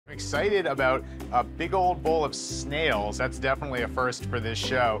I'm excited about a big old bowl of snails. That's definitely a first for this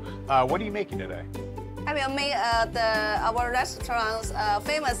show. What are you making today? I will make our restaurant's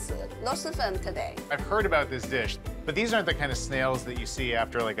famous Luosifen today. I've heard about this dish, but these aren't the kind of snails that you see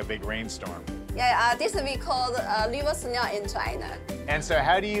after like a big rainstorm. Yeah, this we call river snail in China. And so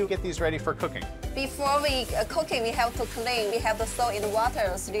how do you get these ready for cooking? Before we cooking, we have to clean. We have to soak in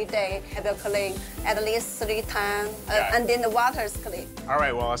water 3 days. We will clean at least 3 times, and then the water is clean. All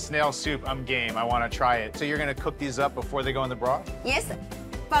right, well, a snail soup, I'm game. I want to try it. So you're going to cook these up before they go in the broth? Yes.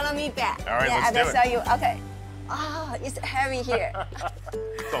 Follow me back. All right, let's do it. I will show you. Okay. Oh, it's heavy here.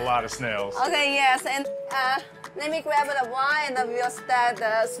 It's a lot of snails. Okay, yes, and let me grab the wine and we'll start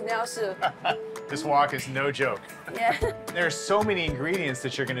the snail soup. This wok is no joke. Yeah. There's so many ingredients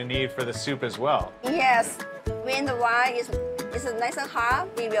that you're going to need for the soup as well. Yes. When the wine is nice and hot,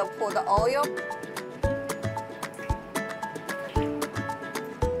 we will put the oil.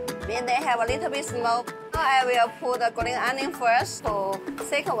 When they have a little bit smoke, I will put the green onion first. So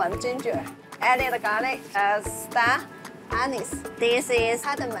second one, ginger. Add the garlic, star anise. This is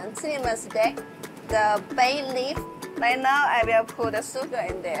cardamom, cinnamon stick, the bay leaf. Right now, I will put the sugar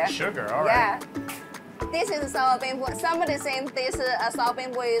in there. Sugar, all right. Yeah. This is sour bamboo. Somebody think this sour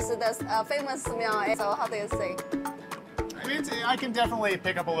bamboo is the famous smell. So how do you say? I mean, I can definitely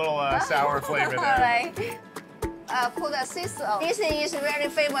pick up a little sour flavor there. All right. Put a sea salt. This is very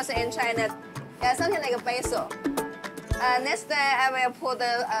famous in China. Yeah, something like a basil. Next day, I will put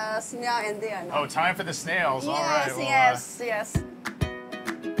the snail in there. Oh, time for the snails. Yes, all right. Well, yes.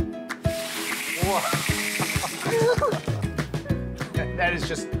 That is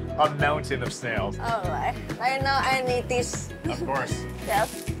just a mountain of snails. All right. Right now, I need this. Of course.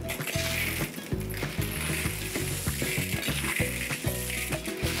 Yes.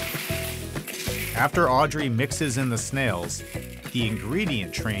 After Audrey mixes in the snails, the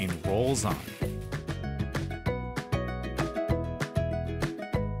ingredient train rolls on.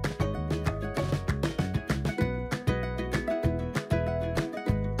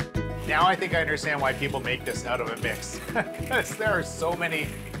 Now I think I understand why people make this out of a mix. Because there are so many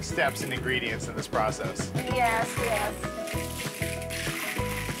steps and ingredients in this process. Yes.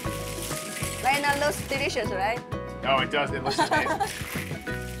 Right now, looks delicious, right? Oh, it does. It looks amazing.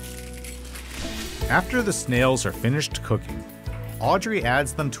 After the snails are finished cooking, Audrey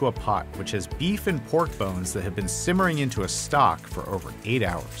adds them to a pot which has beef and pork bones that have been simmering into a stock for over 8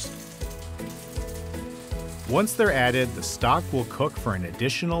 hours. Once they're added, the stock will cook for an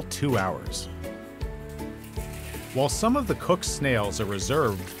additional 2 hours. While some of the cooked snails are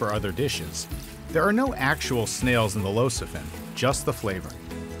reserved for other dishes, there are no actual snails in the Luosifen, just the flavoring.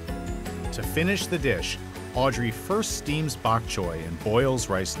 To finish the dish, Audrey first steams bok choy and boils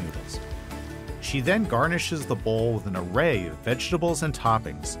rice noodles. She then garnishes the bowl with an array of vegetables and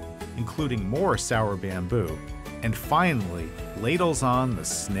toppings, including more sour bamboo, and finally ladles on the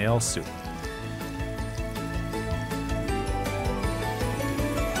snail soup.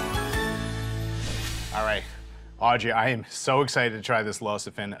 All right, Audrey, I am so excited to try this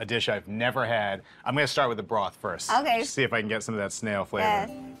Luosifen, a dish I've never had. I'm gonna start with the broth first. Okay. Just see if I can get some of that snail flavor. Yeah.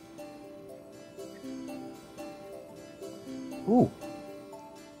 Ooh.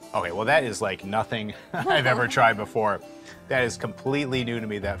 Okay, well that is like nothing I've ever tried before. That is completely new to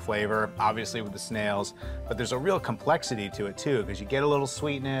me, that flavor, obviously with the snails, but there's a real complexity to it too, because you get a little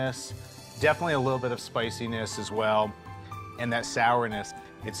sweetness, definitely a little bit of spiciness as well, and that sourness.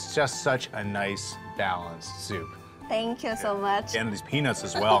 It's just such a nice, balanced soup. Thank you so much. And these peanuts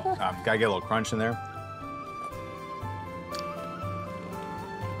as well. Gotta get a little crunch in there.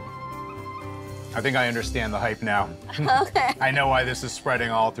 I think I understand the hype now. Okay. I know why this is spreading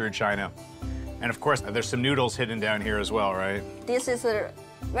all through China. And of course, there's some noodles hidden down here as well, right? This is a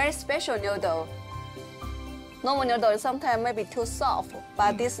very special noodle. Normal noodle sometimes may be too soft,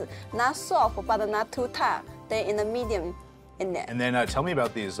 but this is not soft, but not too tough. They're in the medium in there. And then tell me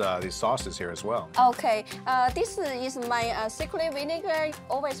about these sauces here as well. Okay, this is my secret vinegar.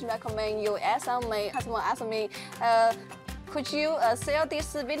 Always recommend you add some. My husband asked me, could you sell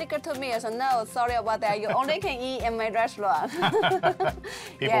this vinegar to me? I said, no, sorry about that. You only can eat in my restaurant.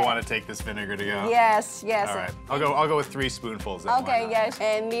 People want to take this vinegar to go. Yes. All right, I'll go with 3 spoonfuls then. Okay, yes.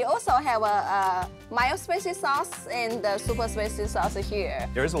 And we also have a mild spicy sauce and the super spicy sauce here.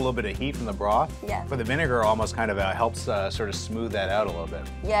 There's a little bit of heat from the broth. Yeah. But the vinegar almost kind of helps sort of smooth that out a little bit.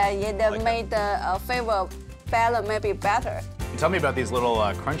 Yeah, that made the flavor balance maybe better. And tell me about these little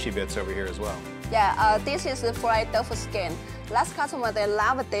crunchy bits over here as well. Yeah, this is the fried tofu skin. Last customer, they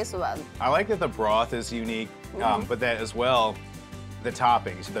love this one. I like that the broth is unique, but that as well, the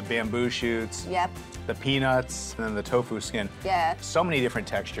toppings, the bamboo shoots, Yep. the peanuts, and then the tofu skin. Yeah. So many different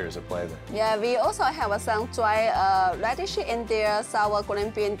textures at play there. Yeah, we also have some dry radish in there, sour green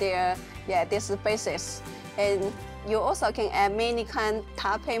bean there. Yeah, this is basics. And you also can add many kind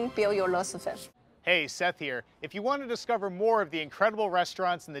topping, build your Luosifen. Hey, Seth here. If you want to discover more of the incredible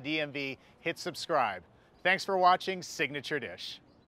restaurants in the DMV, hit subscribe. Thanks for watching Signature Dish.